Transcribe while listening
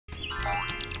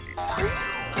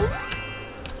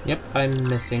Yep, I'm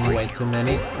missing way too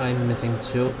many. I'm missing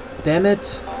 2. Damn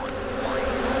it!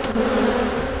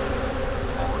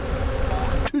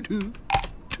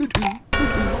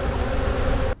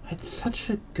 It's such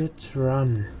a good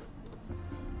run.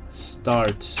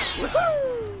 Start.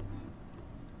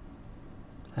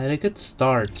 I had a good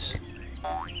start.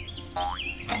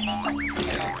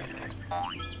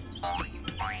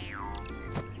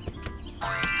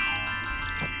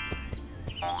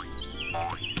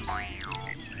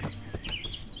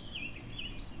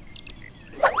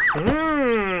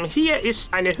 Hier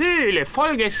ist eine Höhle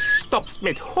vollgestopft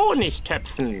mit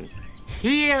Honigtöpfen.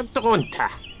 Hier drunter.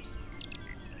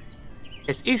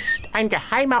 Es ist ein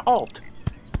geheimer Ort.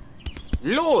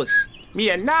 Los,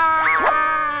 mir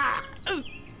nach!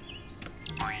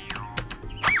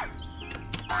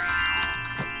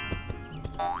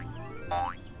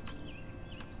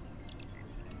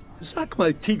 Sag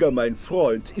mal, Tigger, mein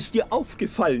Freund, ist dir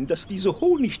aufgefallen, dass diese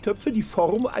Honigtöpfe die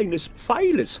Form eines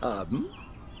Pfeiles haben?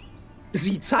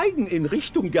 Sie zeigen in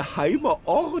Richtung geheimer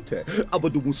Orte, aber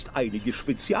du musst einige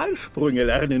Spezialsprünge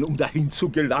lernen, um dahin zu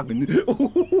gelangen.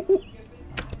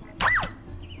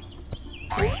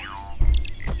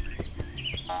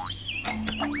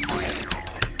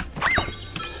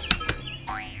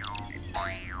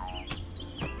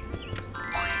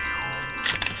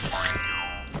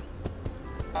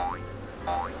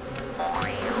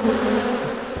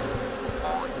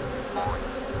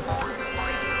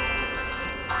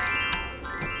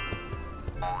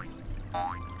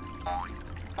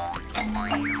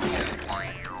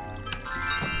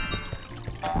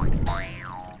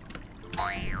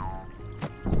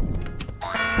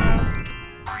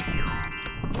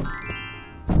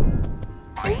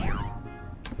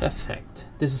 Perfect.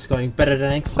 This is going better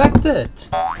than expected.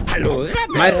 Hallo, Rabbit.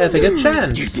 Might have a good Die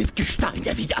chance. Giftgestein,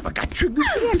 der sieht aber ganz schön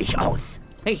gefährlich aus.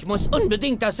 Ich muss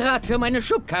unbedingt das Rad für meine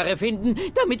Schubkarre finden,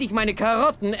 damit ich meine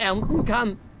Karotten ernten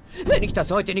kann. Wenn ich das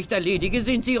heute nicht erledige,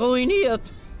 sind sie ruiniert.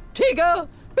 Tigger,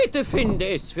 bitte finde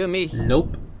es für mich.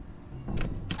 Nope.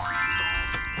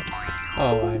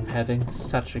 Oh, I'm having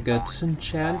such a good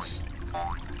chance.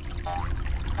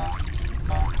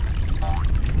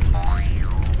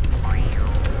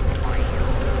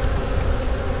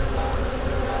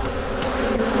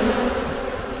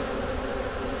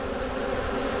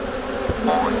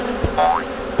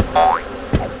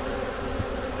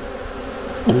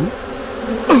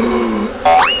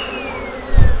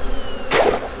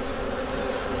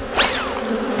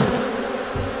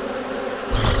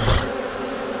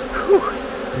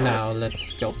 Now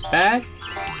let's go back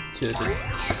to the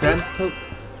trampoline.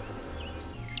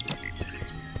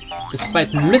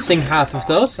 Despite missing half of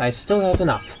those, I still have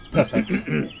enough. Perfect.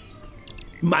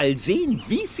 Mal sehen,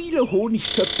 wie viele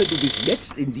Honigtöpfe du bis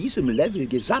jetzt in diesem Level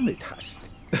gesammelt hast.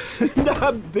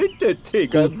 Na bitte,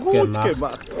 Tigger, gut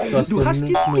gemacht. Du hast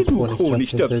jetzt genug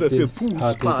Honigtöpfe für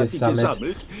Poohs Party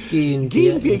gesammelt. Gehen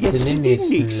wir jetzt in den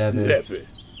nächsten Level.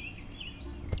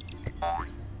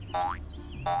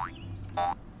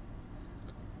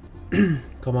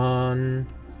 Come on.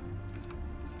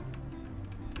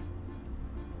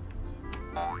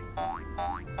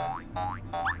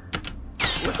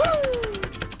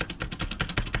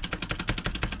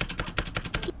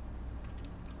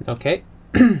 Okay.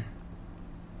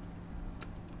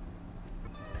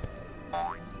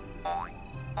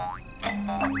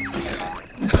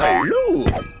 Hallo!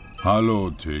 Hallo,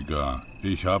 Tigger.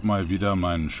 Ich hab mal wieder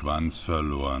meinen Schwanz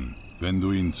verloren. Wenn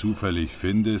du ihn zufällig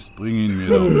findest, bring ihn mir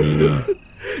doch wieder.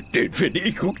 Den finde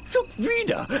ich ruckzuck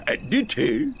wieder.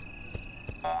 Nette.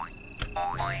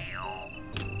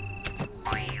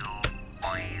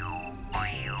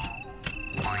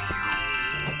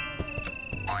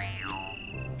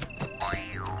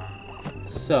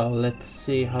 So let's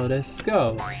see how this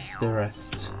goes. The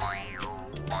rest.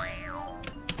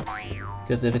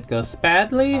 Because if it goes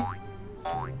badly,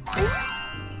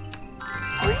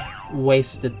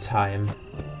 wasted time.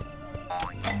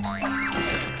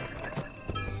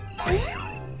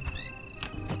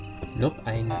 Nope,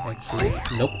 I'm actually...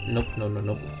 Nope, nope, no, no,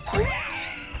 no.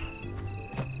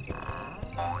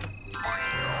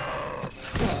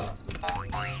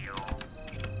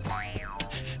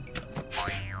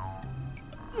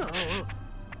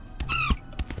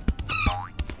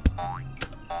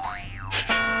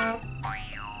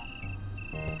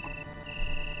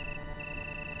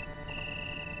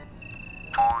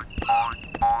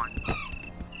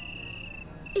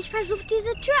 Ich versuche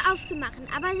diese Tür aufzumachen,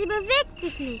 aber sie bewegt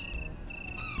sich nicht.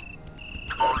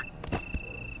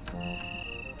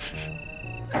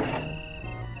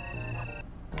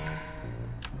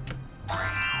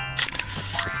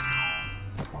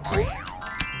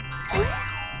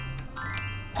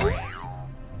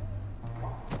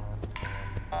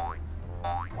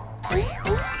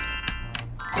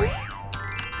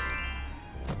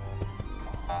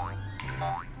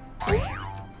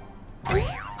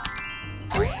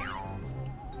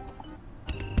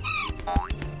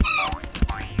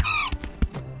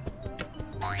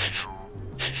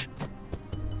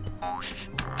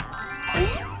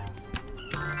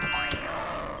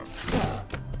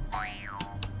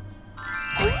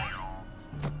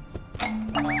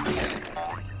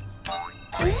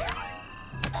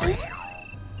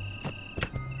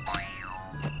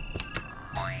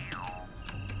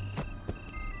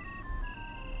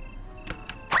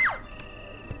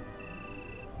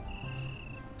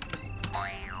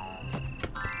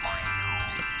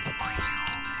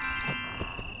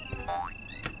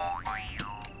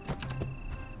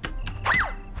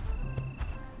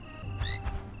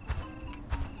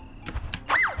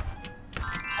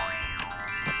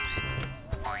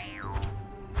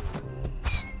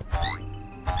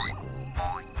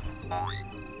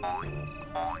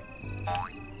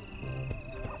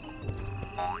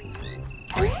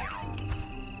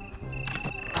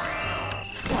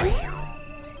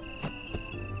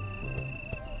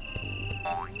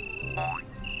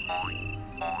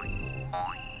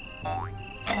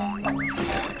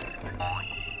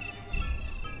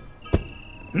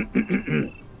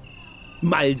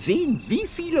 Mal sehen, wie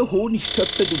viele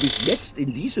Honigtöpfe du bis jetzt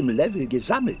in diesem Level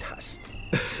gesammelt hast.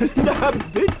 Na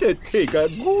bitte, Tigger,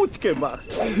 gut gemacht.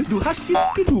 Du hast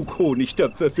jetzt genug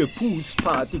Honigtöpfe für Poos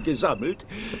Party gesammelt.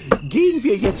 Gehen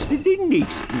wir jetzt in den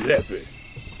nächsten Level.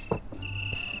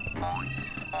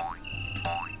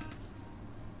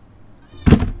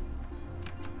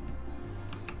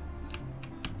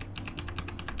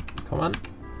 Come on.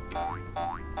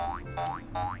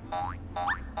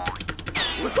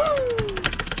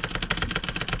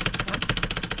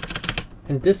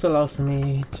 And this allows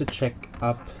me to check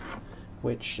up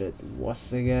which it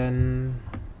was again.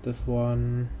 This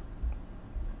one.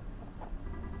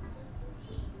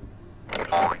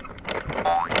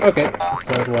 Okay,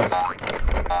 so it was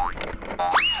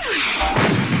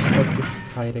what to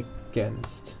fight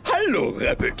against. Hallo,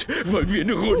 Rabbit. Wollen wir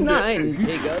eine Runde? Nein,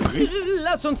 Tigger.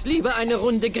 Lass uns lieber eine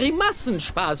Runde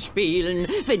Grimassenspaß spielen.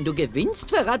 Wenn du gewinnst,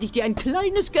 verrate ich dir ein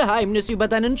kleines Geheimnis über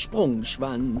deinen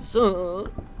Sprungschwanz.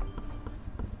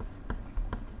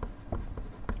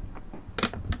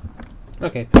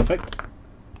 Okay, perfect.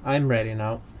 I'm ready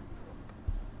now.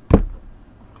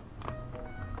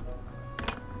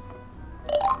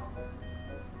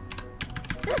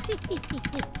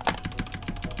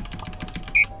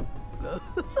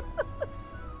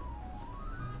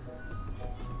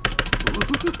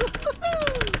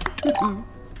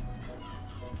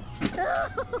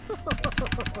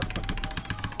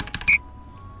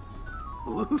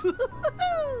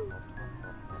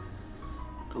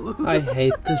 I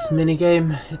hate this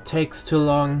minigame. It takes too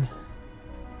long.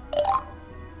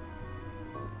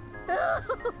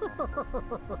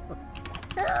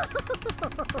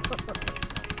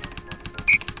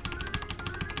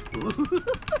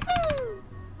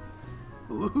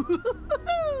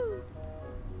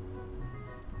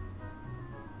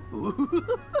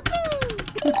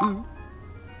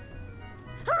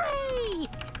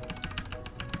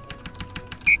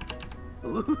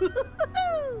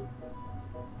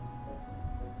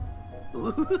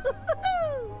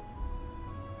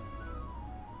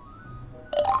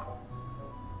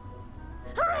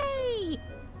 Hooray!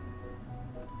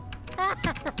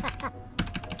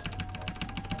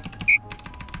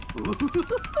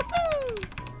 Hooray!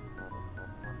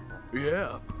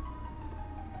 Yeah.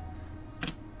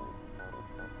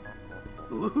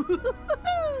 Hooray!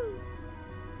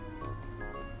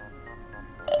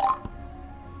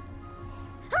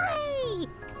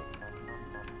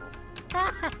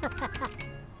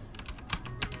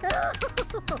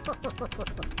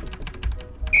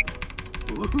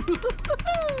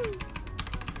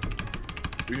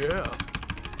 Yeah.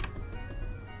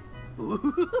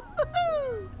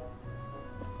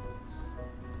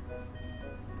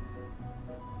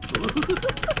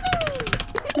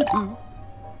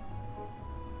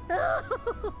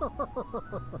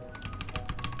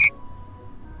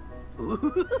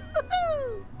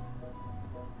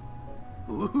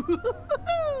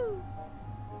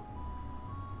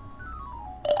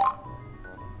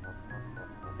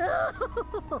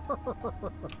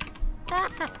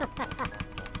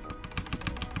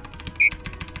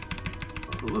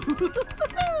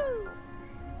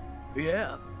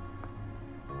 Yeah.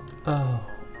 Oh.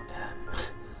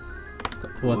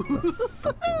 What the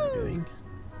fuck am I doing?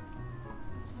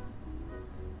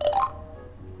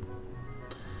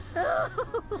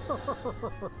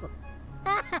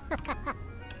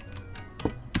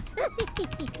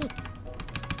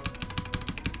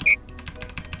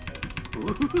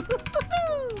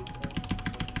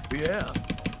 Yeah.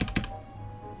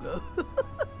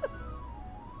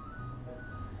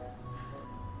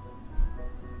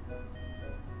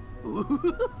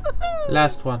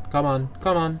 Last one. Come on,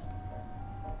 come on.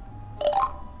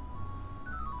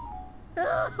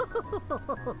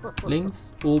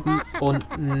 Links, oben,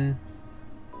 unten.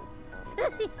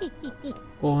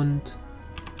 Und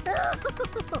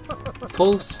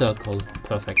full circle.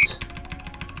 Perfect.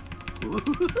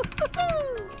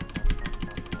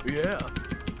 Yeah.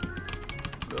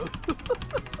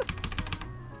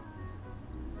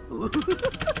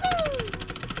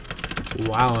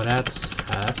 Wow, that's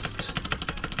fast.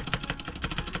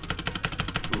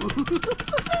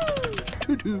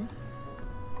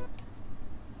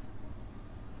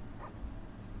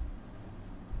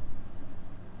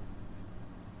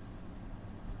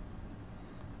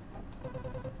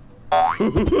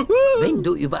 Wenn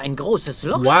du über ein großes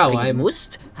Loch Wow, springen I'm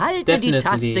musst, halte die Taste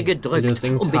definitely gedrückt,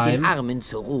 losing um mit den time. Armen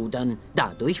zu rudern.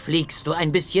 Dadurch fliegst du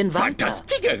ein bisschen weiter.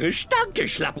 Fantastisch, danke,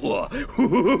 Schlappohr.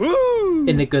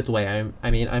 In a good way.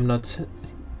 I mean, I'm not...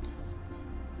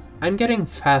 I'm getting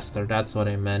faster, that's what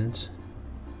I meant.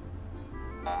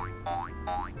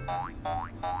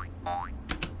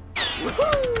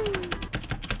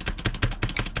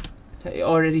 I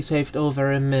already saved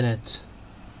over a minute.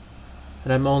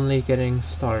 And I'm only getting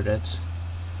started.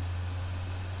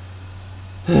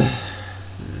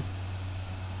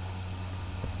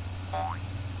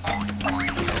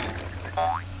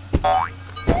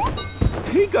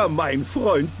 Tigger, mein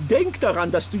Freund, denk daran,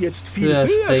 dass du jetzt viel Höher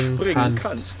höher springen springen kannst.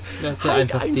 kannst. Ich hab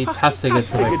Halt einfach die einfach Taste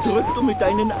gedrückt. um mit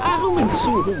deinen Armen zu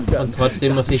rudern. Und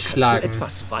trotzdem muss ich Dadurch schlagen. kannst du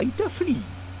etwas weiter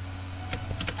fliegen.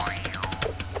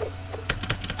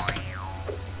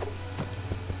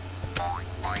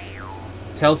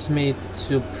 Tells me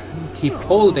to keep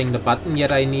holding the button,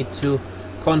 yet I need to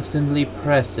constantly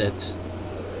press it.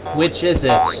 Which is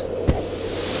it?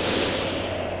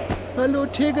 Hallo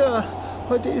Tigger,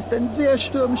 heute ist ein sehr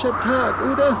stürmischer Tag,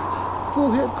 oder?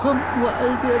 Woher kommt nur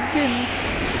all der Wind?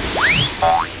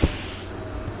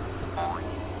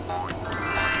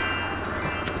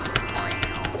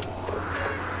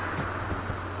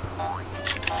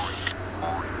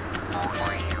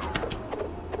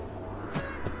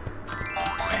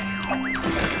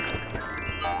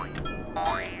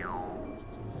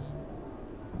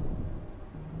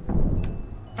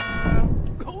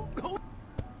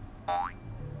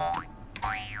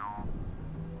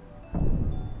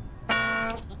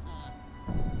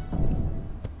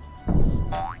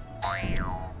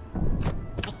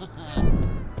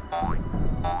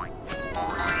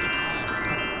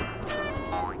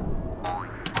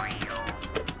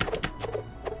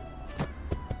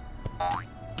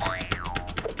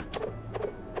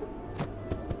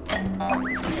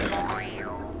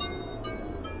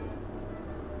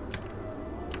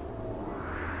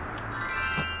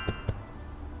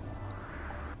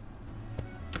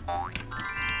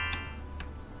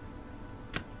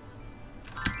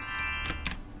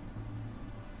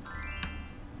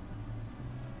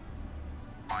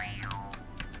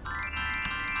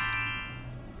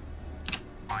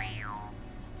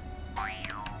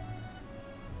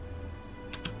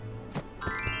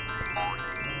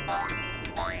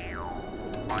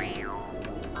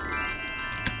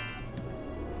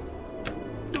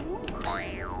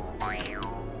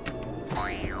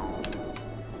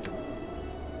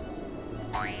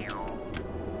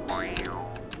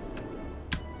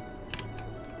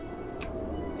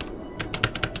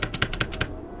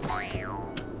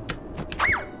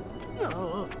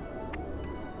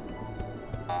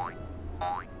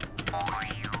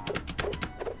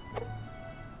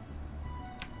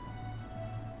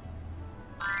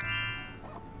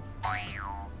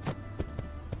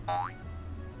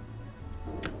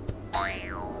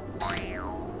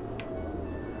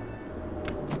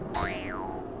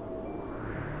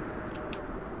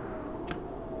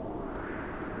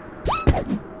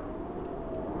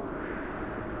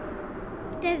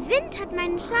 Der Wind hat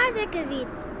meinen Schal weggeweht.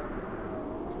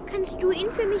 Kannst du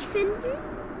ihn für mich finden?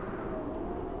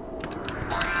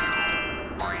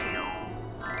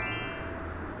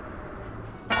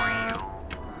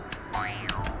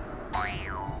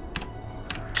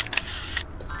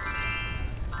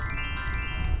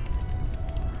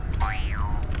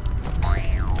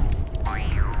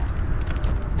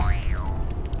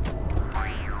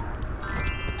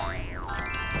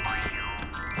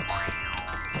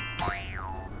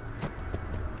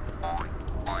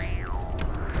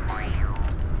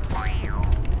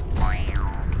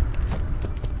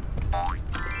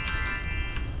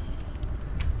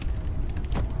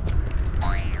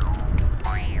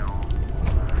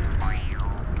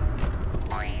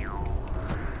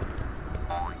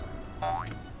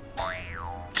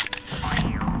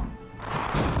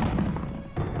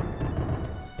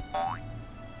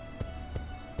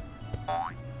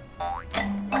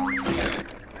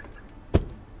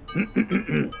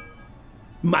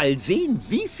 Mal sehen,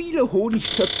 wie viele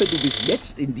Honigtöpfe du bis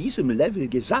jetzt in diesem Level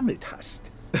gesammelt hast.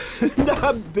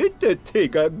 Na bitte,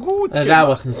 Tigger, gut That gemacht.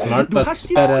 wasn't smart, Du but hast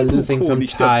jetzt better genug losing some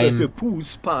Honigtöpfe für time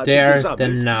Poos Party there gesammelt.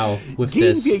 than now with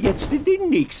Gehen this, wir jetzt in den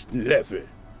nächsten Level.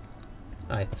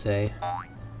 I'd say.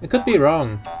 I could be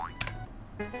wrong.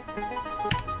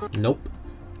 Nope.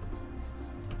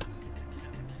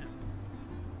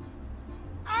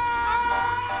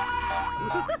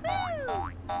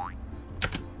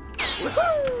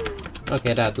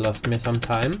 Okay, that lost me some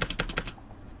time.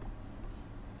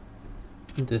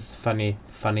 This funny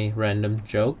random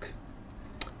joke.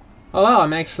 Oh wow,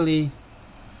 I'm actually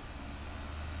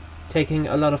taking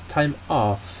a lot of time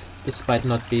off, despite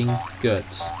not being good.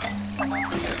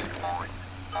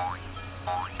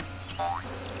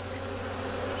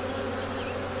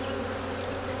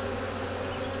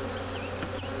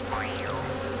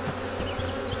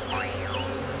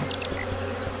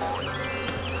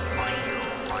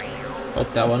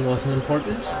 Hope that one wasn't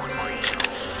important.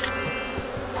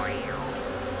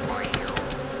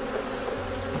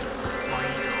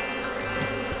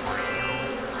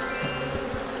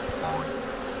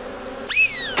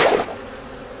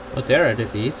 Oh, there are the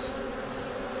bees.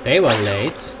 They were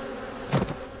late.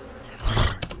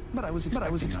 But I was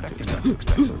expecting that,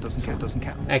 so it doesn't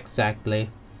count. Exactly.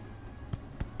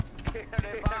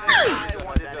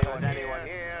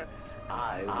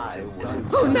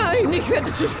 Oh nein, ich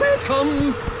werde zu spät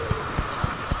kommen.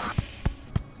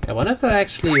 I wonder if it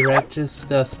actually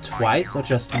registers twice or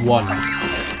just once.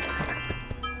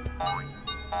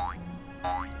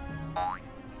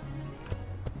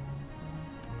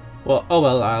 Well, oh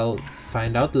well, I'll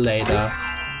find out later.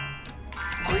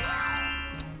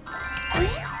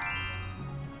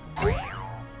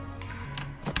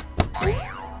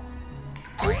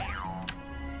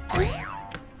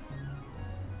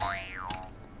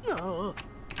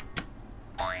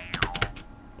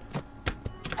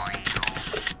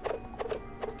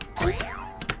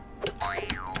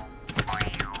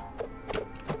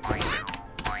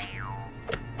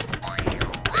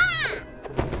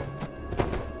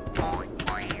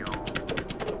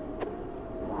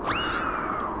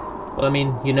 Well, I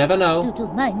mean, you never know. Du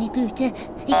meine Güte,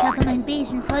 ich habe meinen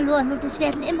Besen verloren und es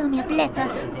werden immer mehr Blätter.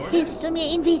 Hilfst du mir,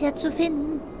 ihn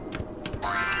wiederzufinden?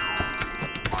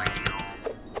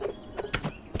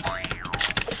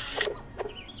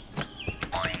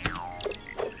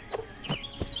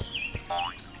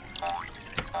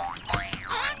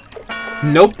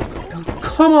 Nope.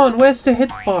 Come on, where's the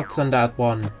hitbox on that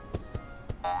one?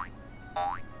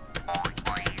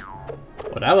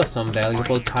 Well, that was some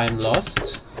valuable time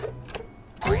lost.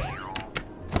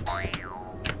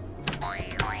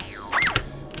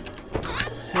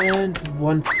 And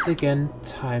once again,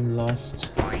 time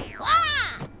lost.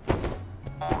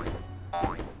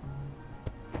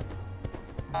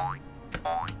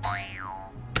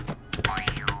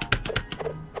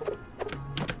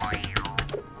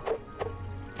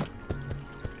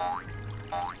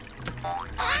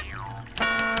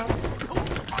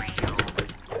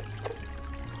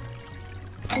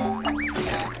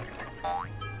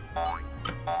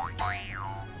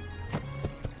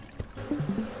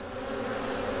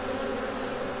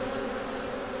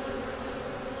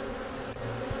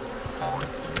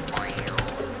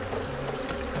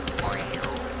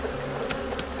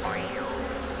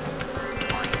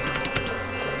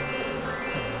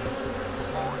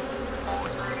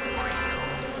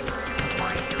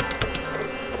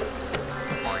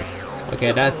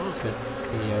 Okay, that could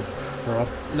be a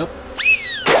nope.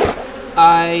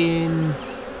 I'm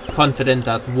confident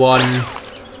that one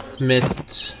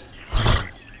missed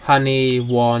honey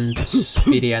won't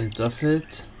be the end of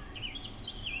it.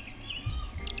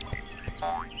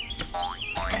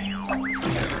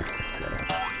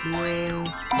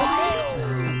 Here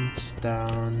and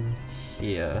down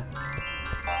here.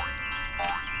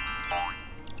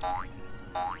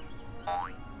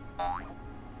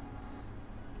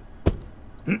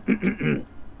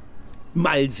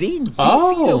 Mal sehen, wie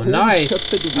viele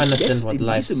Honigtöpfe du bis Understand jetzt what in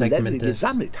life diesem Level segment is.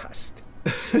 gesammelt hast.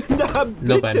 Na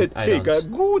Nope, bitte, I Tigger,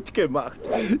 don't. gut gemacht.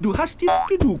 Du hast jetzt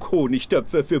genug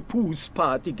Honigtöpfe für Poos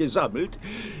Party gesammelt.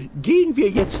 Gehen wir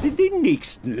jetzt in den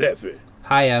nächsten Level.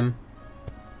 Hi, Em.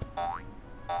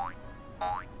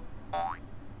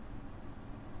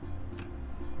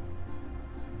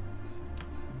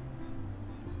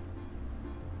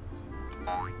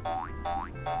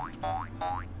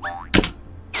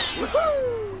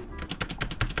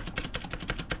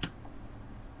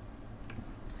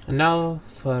 And now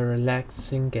for a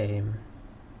relaxing game.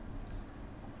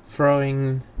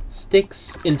 Throwing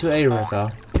sticks into a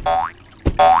river.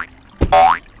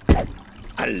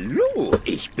 Hallo,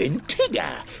 ich bin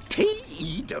Tigger.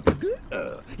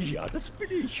 T-I-G-G-R. Ja, das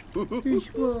bin ich.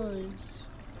 Ich weiß.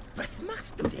 Was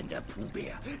machst du denn da,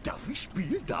 Puh-Bär? Darf ich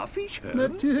spielen? Darf ich hören?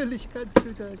 Natürlich kannst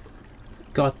du das.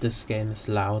 God, this game is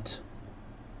loud.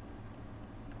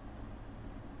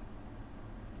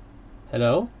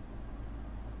 Hello?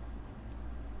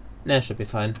 Nah, should be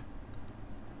fine.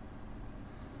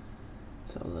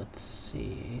 So let's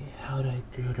see. How do I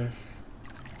do this?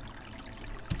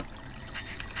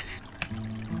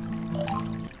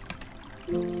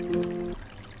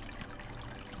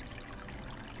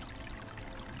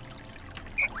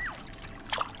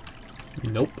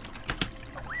 Nope.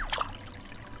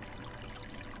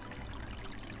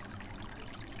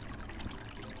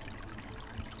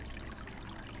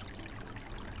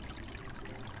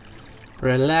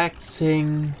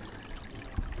 Relaxing.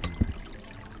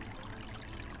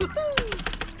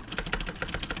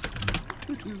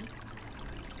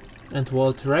 And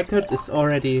world record is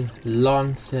already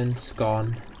long since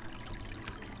gone.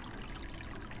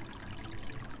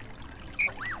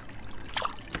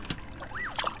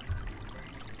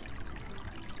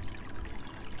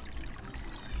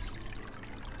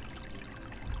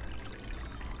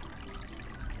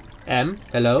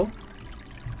 Hello?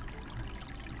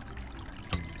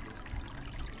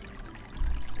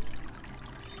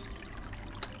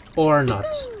 Or not.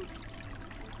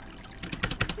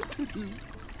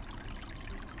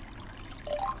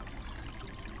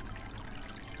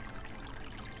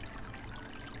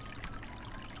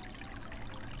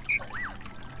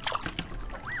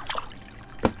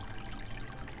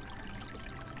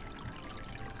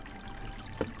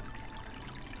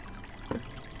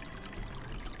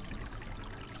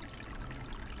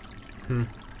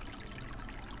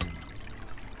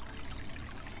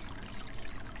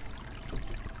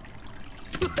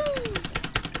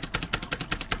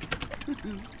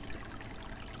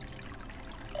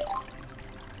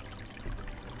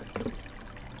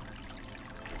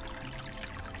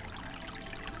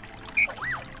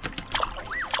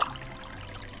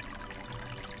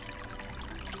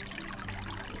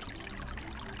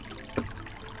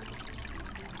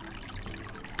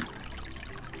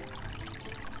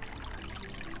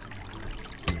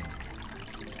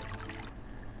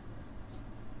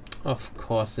 Of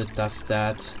course it does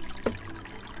that.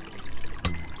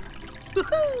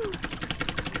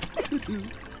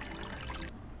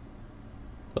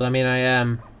 Well, I mean, I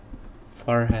am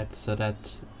forehead, so that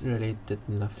really did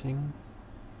nothing.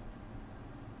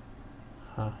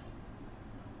 Huh.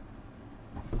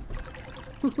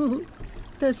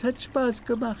 Das hat Spaß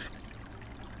gemacht.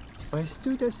 Weißt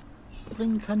du, dass du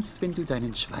bringen kannst, wenn du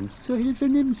deinen Schwanz zur Hilfe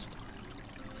nimmst?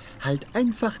 Halt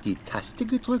einfach die Taste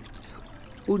gedrückt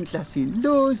und lass ihn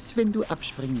los, wenn du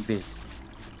abspringen willst.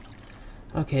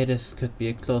 Okay, this could be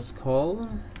a close call.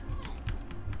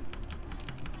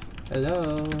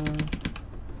 Hello?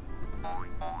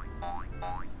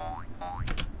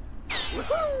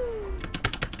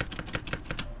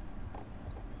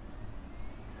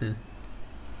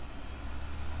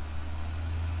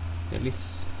 At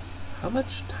least, how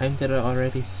much time did I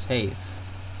already save?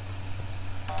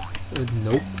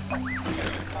 Nope.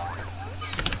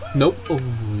 Nope. Oh,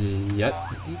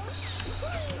 yikes.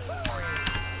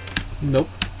 Nope.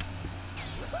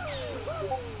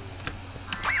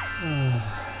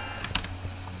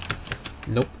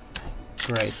 Nope.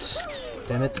 Great.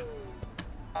 Damn it.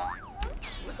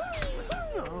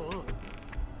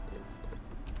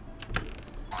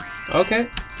 Okay.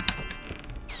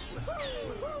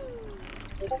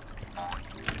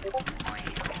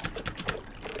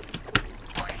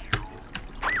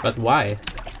 But why?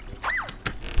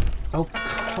 Oh,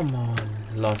 come on,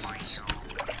 Lost.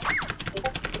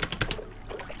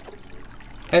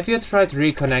 Have you tried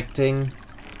reconnecting?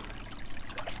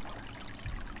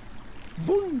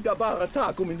 Wunderbarer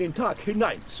Tag, um in den Tag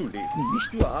hineinzuleben,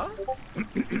 nicht wahr?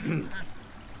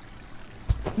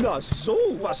 Na so,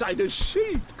 was eine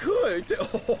Schildkröte.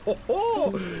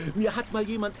 Mir hat mal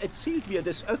jemand erzählt, wie er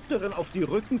des Öfteren auf die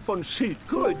Rücken von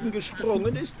Schildkröten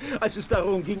gesprungen ist, als es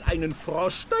darum ging, einen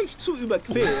Froschteich zu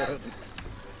überqueren.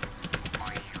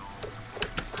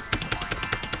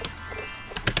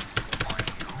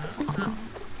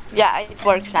 Yeah, it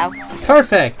works now.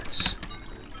 Perfect!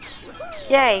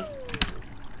 Yay!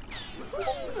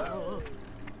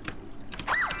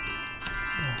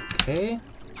 Okay.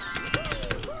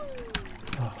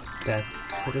 Oh, that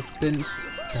could have been...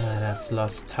 that's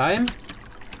lost time.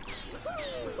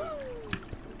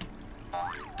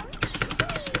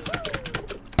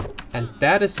 And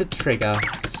that is the trigger.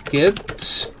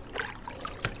 Skipped.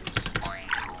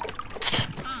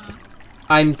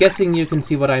 I'm guessing you can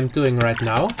see what I'm doing right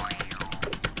now.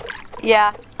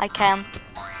 Yeah, I can.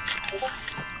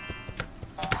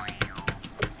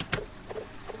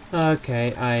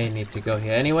 Okay, I need to go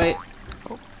here anyway.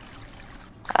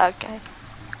 Okay.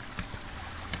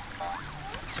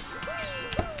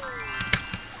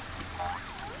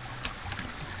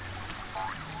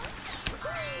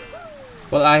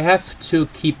 Well, I have to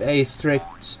keep a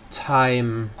strict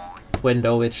time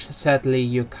window, which sadly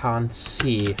you can't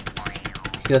see,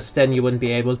 because then you wouldn't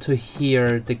be able to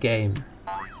hear the game.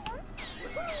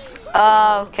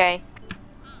 Okay.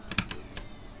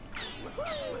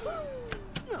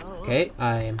 Okay,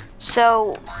 I'm...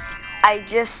 So, I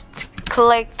just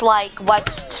clicked like watch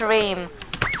stream,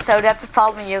 so that's a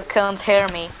problem, you couldn't hear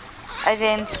me. I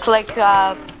didn't click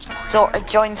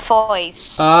join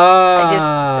voice. I just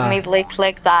immediately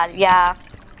clicked that, yeah.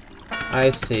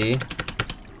 I see.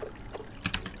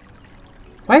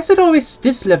 Why is it always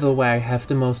this level where I have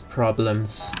the most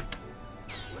problems?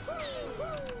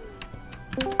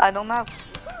 I don't know.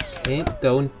 Okay,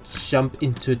 don't jump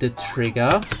into the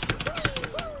trigger.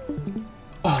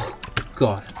 Oh,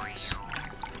 God.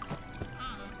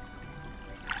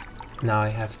 Now I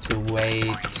have to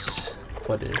wait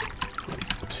for the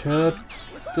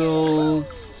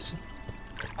turtles.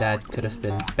 That could have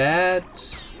been bad.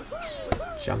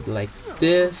 Jump like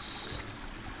this.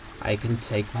 I can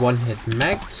take one hit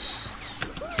max.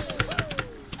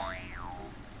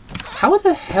 How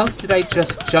the hell did I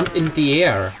just jump in the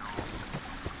air?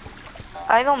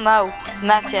 I don't know.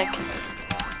 Magic.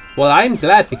 Well, I'm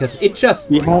glad because it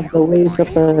just... You have the ways of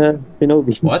a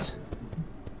shinobi. What?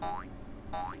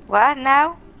 What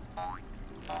now?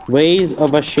 Ways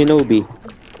of a shinobi.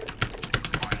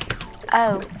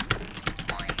 Oh.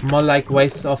 More like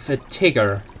ways of a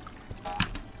Tigger.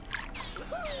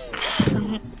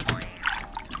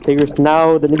 Tiggers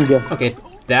now the ninja. Okay,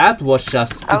 that was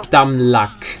just dumb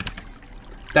luck.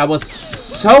 That was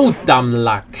so dumb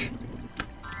luck.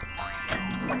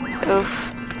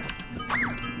 Oof.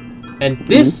 And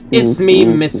this is me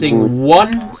missing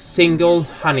one single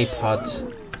honeypot.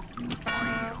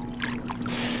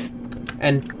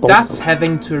 And thus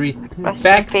having to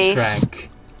backtrack.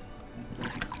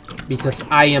 Because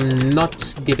I am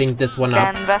not giving this one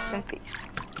up. Can rest in peace.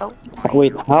 Oh.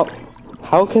 Wait,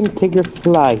 how can Tigger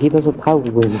fly? He doesn't have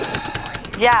wings.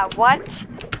 Yeah, what?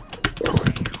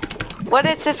 What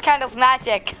is this kind of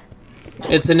magic?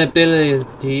 It's an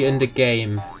ability in the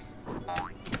game.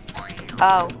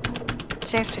 Oh.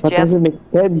 Seems to That doesn't make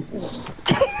sense.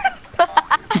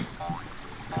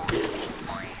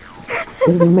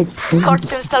 Doesn't make sense.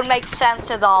 Cartoons don't make sense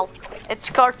at all. It's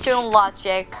cartoon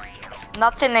logic.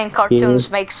 Nothing in cartoons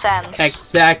makes sense.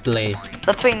 Exactly.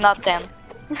 Between nothing.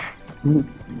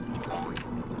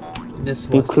 This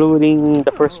was... Including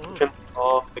the first version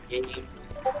of the game.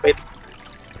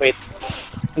 Wait.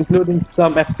 Including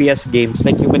some FPS games,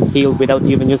 like you can heal without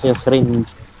even using a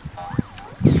syringe.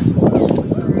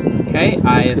 Okay,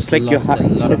 I've lost a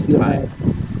lot of time.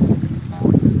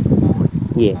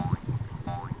 Yeah.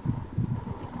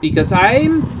 Because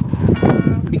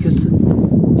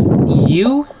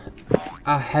you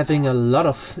are having a lot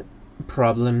of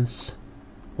problems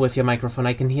with your microphone.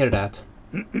 I can hear that.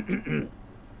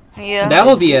 Yeah. That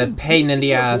will be a pain in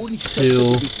the ass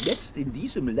to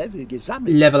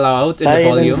level out in the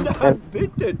volume. Na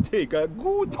bitte, Tigger,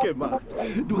 gut gemacht.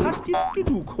 Du hast jetzt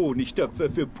genug Honigtöpfe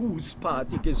für Poos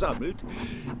Party gesammelt.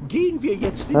 Gehen wir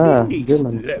jetzt in den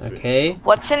nächsten Level. Okay.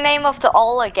 What's the name of the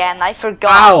owl again? I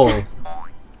forgot. Owl.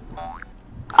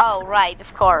 Oh, right,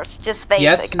 of course. Just basic.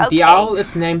 Yes, okay. the owl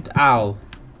is named Owl.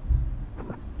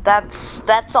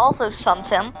 That's also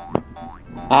something.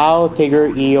 Owl,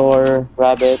 Tigger, Eeyore,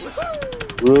 Rabbit,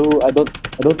 Roo. I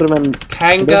don't remember.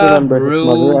 Kanga,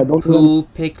 Roo, Pooh,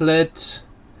 Piglet.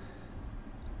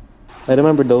 I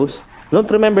remember those. I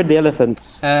don't remember the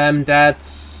elephants.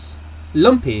 That's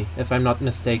Lumpy, if I'm not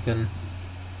mistaken.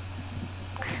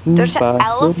 There's an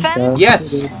elephant?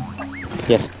 Yes.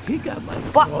 Yes.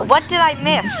 What did I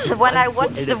miss when I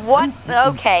watched the what?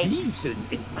 Okay.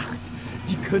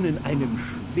 Die können einem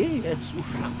schwer zu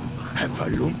schaffen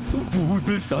machen.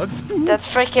 That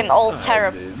freaking old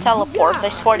teleports, I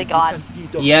swear to God.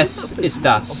 Yes, it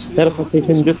does.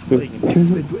 Teleportation jutsu.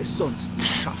 Wenn du es sonst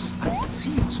schaffst, ans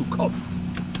Ziel zu kommen.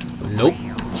 Nope.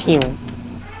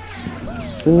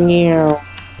 Meow.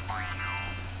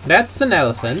 That's an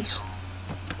elephant.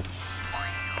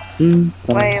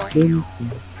 Wait.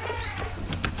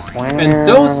 And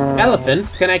those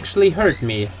elephants can actually hurt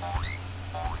me.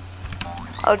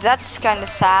 Oh, that's kind of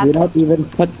sad. Without even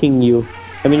touching you.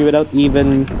 I mean, without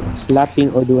even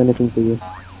slapping or do anything to you.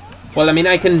 Well, I mean,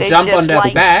 I can They jump just on their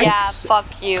like, backs. yeah, fuck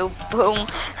you, boom.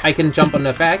 I can jump on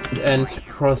their backs and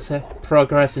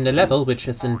progress in the level, which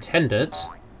is intended.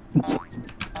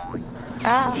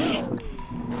 Ah.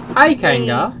 Hi,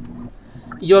 Kanga.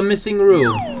 You're missing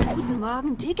Rue. Guten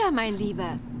Morgen, Tigger, mein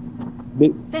Lieber.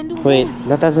 Wait,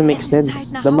 that doesn't make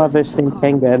sense. The mother's named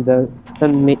Kanga and the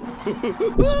son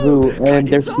is Roo, and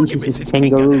their species is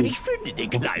kangaroo.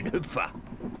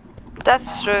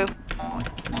 That's true.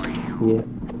 Yeah.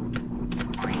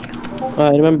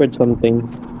 I remembered something.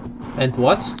 And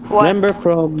what? Remember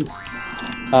from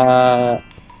Ed,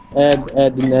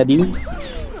 and Eddie?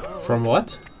 From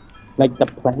what? Like the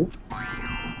plant?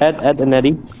 Ed, and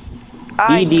Eddie?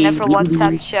 I Edie, never watched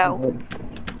that show.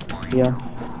 Yeah.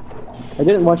 I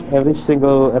didn't watch every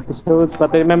single episode,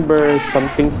 but I remember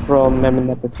something from an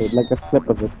episode, like a clip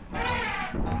of it.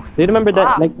 Do you remember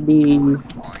that, like do you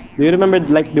remember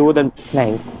like the wooden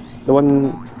plank? The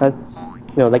one that's,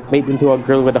 you know, like made into a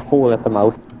girl with a hole at the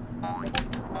mouth?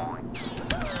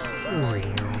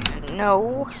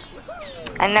 No.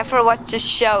 I never watched the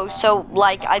show, so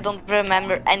like I don't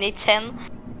remember anything.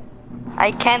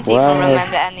 I can't even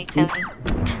remember anything.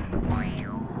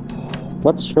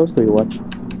 What shows do you watch?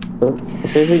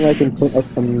 Is there anything I can point out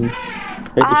some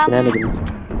crazy shenanigans?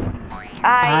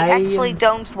 I actually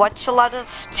don't watch a lot of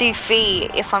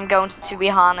TV, if I'm going to be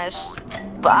honest.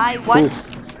 But I watched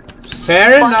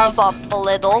SpongeBob a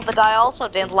little, but I also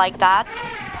didn't like that.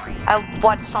 I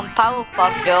watched some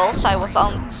Powerpuff Girls. I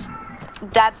wasn't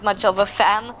that much of a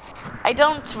fan. I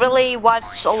don't really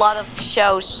watch a lot of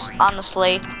shows,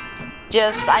 honestly.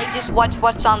 I just watch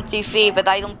what's on TV, but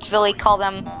I don't really call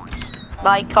them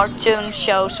like cartoon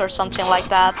shows or something like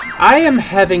that. I am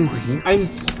having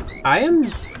I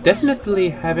am definitely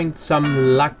having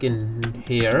some luck in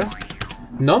here.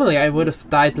 Normally I would have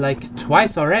died like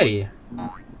twice already.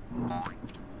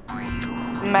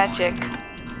 Magic.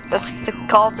 That's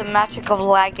called the magic of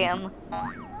lagging.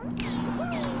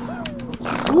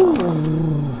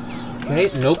 Okay,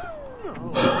 nope.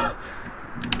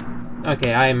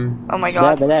 Okay, oh my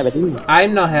god.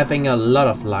 I'm now having a lot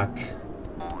of luck.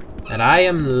 And I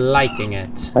am liking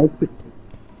it.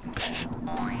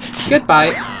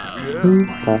 Goodbye.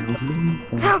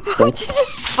 Did you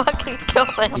just fucking kill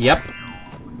him? Yep.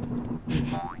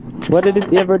 What did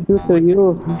it ever do to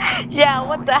you? Yeah,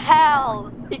 what the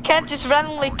hell? You can't just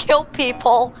randomly kill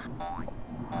people.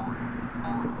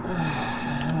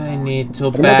 I need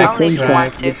to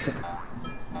backtrack.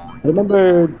 I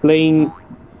remember playing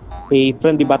a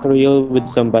friendly battle royale with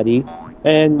somebody,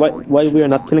 and while we were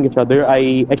not killing each other,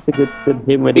 I executed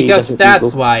him with because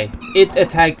that's why it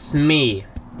attacks me.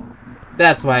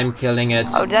 That's why I'm killing it.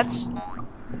 Oh, that's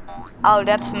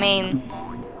mean.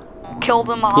 Kill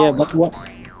them all. Yeah,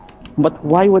 but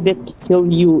why would it kill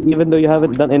you even though you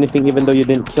haven't done anything, even though you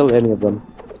didn't kill any of them?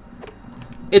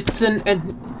 It's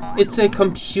it's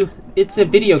a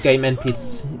video game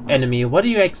NPC enemy. What do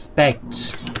you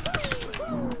expect?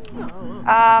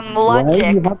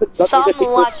 Logic. Some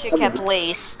logic at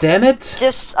least. Damn it!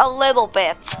 Just a little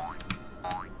bit.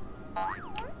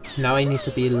 Now I need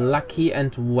to be lucky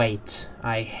and wait.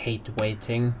 I hate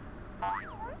waiting.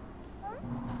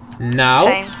 Now?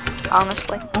 Same,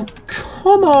 honestly. Oh,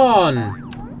 come on!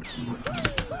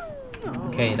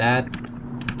 Okay, that...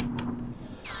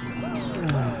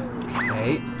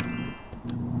 Okay.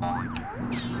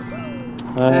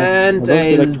 And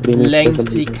a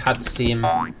lengthy cutscene.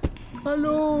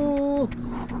 Hallo?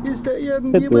 Ist da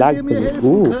irgendjemand, der mir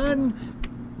helfen kann?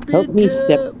 Help me,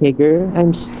 Step Tigger.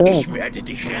 I'm stuck. Ich werde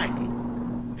dich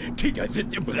retten. Tigger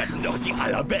sind im Rennen noch die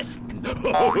allerbesten.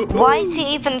 Why is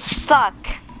he even stuck?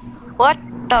 What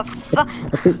the fuck? I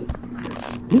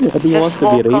think he wants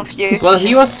to be confused. Well,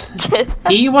 he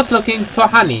was looking for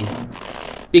honey.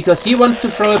 Because he wants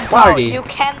to throw a party. Well, you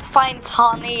can't find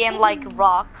honey in like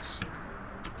rocks.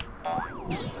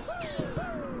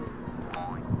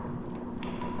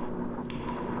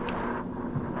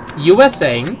 You were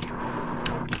saying?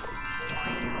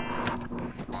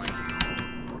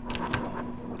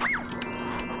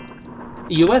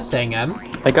 You were saying,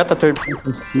 I got the third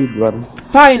person speedrun.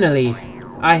 Finally!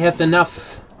 I have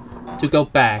enough to go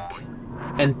back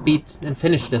and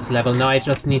finish this level. Now I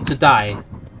just need to die.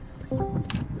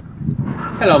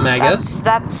 Hello, Magus.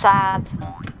 That's sad.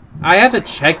 I have a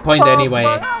checkpoint anyway.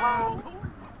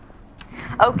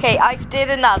 Okay, I've did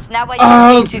enough. Now I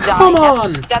just need to die. Come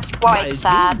on! That's quite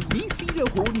sad.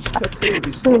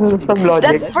 Some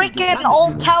logic. That freaking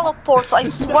old teleports, I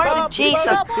swear to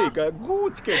Jesus.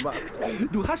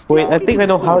 Wait, I think I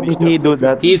know how did he do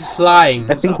that. He's flying.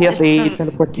 I think he has a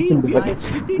teleportation device.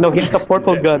 No, he has a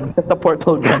portal gun. He has a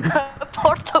portal gun.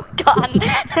 Portal gun.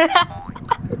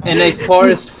 in a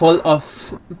forest full of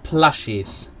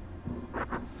plushies.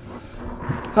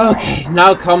 Okay,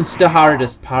 now comes the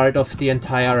hardest part of the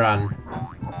entire run.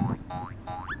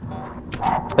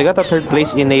 I got a 3rd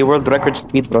place in a world record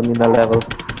speedrun in a level.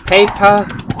 Paper,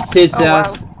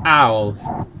 scissors, owl.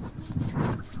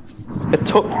 It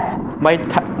took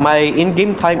my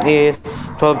in-game time is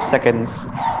 12 seconds.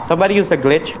 Somebody used a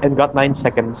glitch and got 9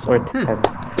 seconds or 10.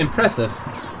 Impressive.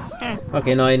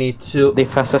 Okay, now I need to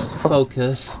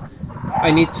focus.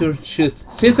 I need to choose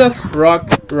scissors, rock,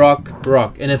 rock,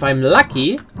 rock. And if I'm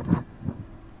lucky,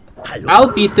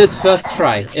 I'll beat this first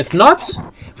try. If not,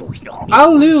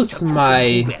 I'll lose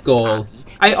my goal.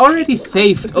 I already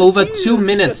saved over 2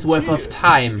 minutes worth of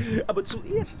time. Aber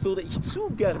zuerst würde ich zu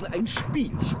gern ein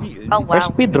Spiel spielen. Oh wow. Are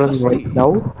speedrun right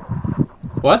now?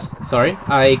 What? Sorry,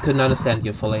 I couldn't understand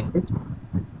you fully.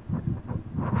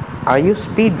 Are you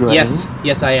speedrunning?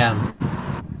 Yes, I am.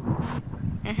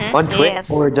 On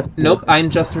Twitch or just... Nope, I'm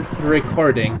just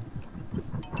recording.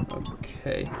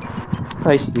 Okay.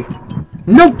 I see.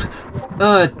 Nope!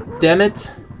 Damn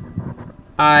it.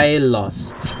 I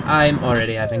lost. I'm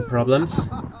already having problems.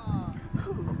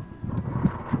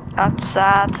 That's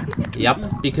sad.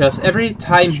 Yep, because every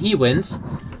time he wins,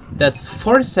 that's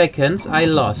 4 seconds I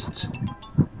lost.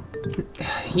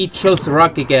 He chose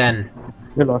rock again.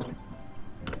 You lost.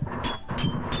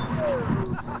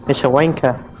 It's a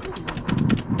wanker.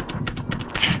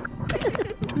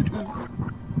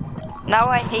 Now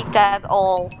I hate that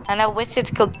all, and I wish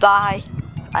it could die.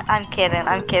 I'm kidding,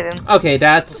 I'm kidding. Okay,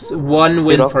 that's 1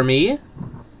 win for me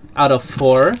out of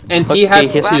 4, and he Okay,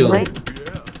 has 2.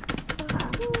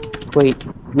 Wait,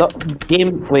 no,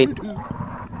 game, wait.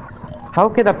 How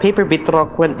can a paper beat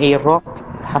rock when a rock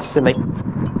has like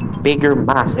bigger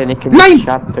mass and it can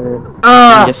shatter?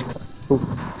 And just...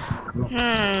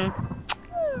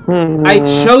 I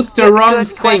chose the wrong good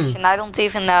thing. Question. I don't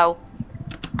even know.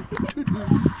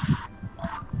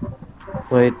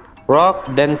 Wait, rock,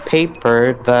 then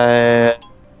paper, then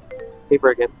paper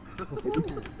again.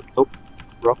 Nope,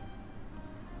 rock.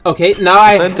 Okay, now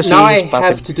I pattern.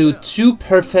 have to do 2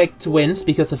 perfect wins,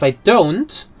 because if I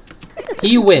don't,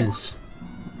 he wins.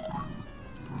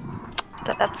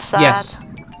 That's sad. Yes.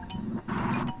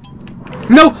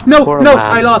 No, no, Poor no!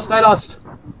 man. I lost.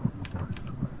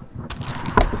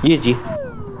 GG.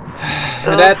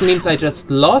 That means I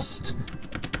just lost,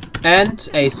 and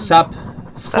a sub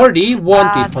 40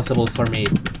 won't be possible for me.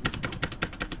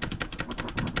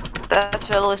 That's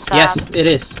really sad. Yes, it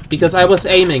is, because I was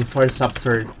aiming for sub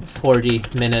 40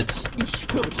 minutes.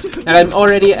 And I'm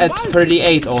already at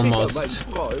 38 almost.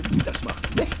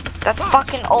 That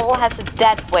fucking all has a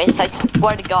dead wish, I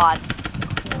swear to God.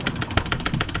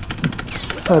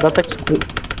 Oh, that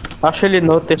actually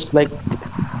noticed, like,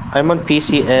 I'm on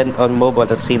PC and on mobile at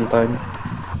the same time.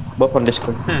 Both on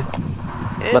Discord.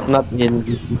 But not in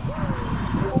PC.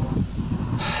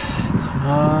 Come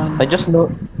on. I just know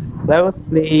while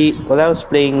I was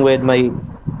playing with my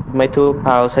 2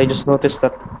 pals, I just noticed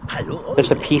that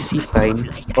there's a PC sign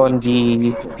on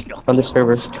the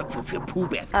server.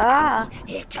 Ah,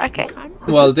 okay.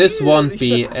 Well, this won't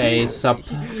be a sub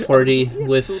 40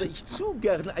 with...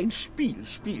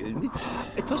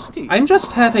 I'm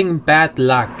just having bad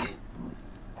luck.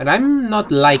 And I'm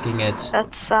not liking it.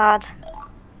 That's sad.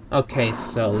 Okay,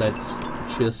 so let's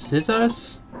choose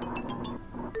scissors.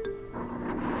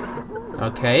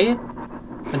 Okay.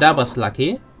 And that was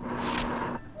lucky.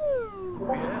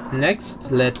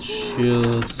 Next, let's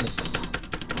choose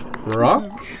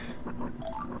rock.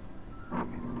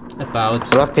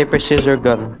 About rock, paper, scissors,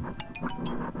 gun.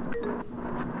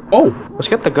 Oh! Let's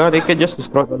get the gun, you can just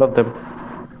destroy all of them.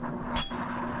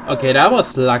 Okay, that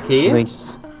was lucky.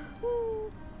 Nice.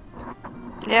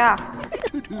 Yeah.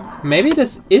 Maybe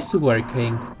this is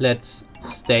working. Let's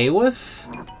stay with...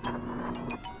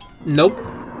 Nope.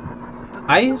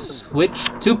 I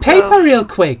switched to paper real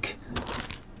quick.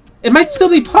 It might still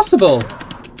be possible.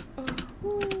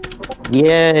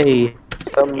 Yay!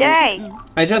 Yay!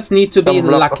 I just need to be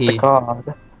lucky.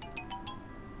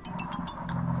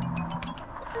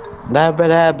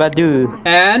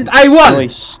 And I won!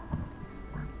 Nice.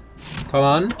 Come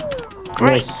on.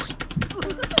 Nice.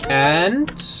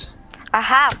 And...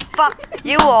 Aha, fuck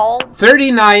you all.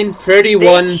 39,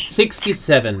 31,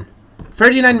 67.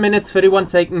 39 minutes, 31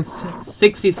 seconds,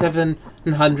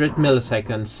 6700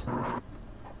 milliseconds.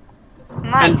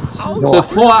 Nice. And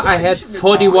before I had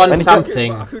 41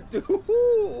 something.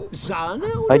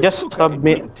 I just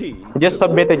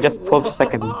submitted just 12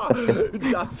 seconds. That's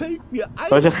it. I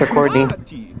was just recording. I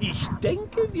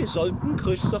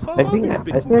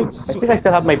think I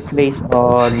still have my place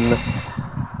on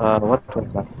What was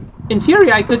that? In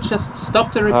theory, I could just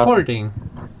stop the recording.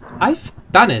 I've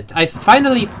done it. I've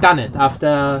finally done it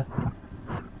after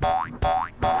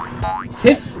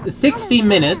 60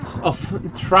 minutes of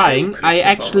trying. I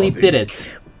actually did it.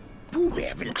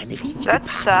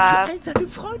 That's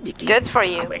good for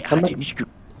you. I'm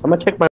gonna check my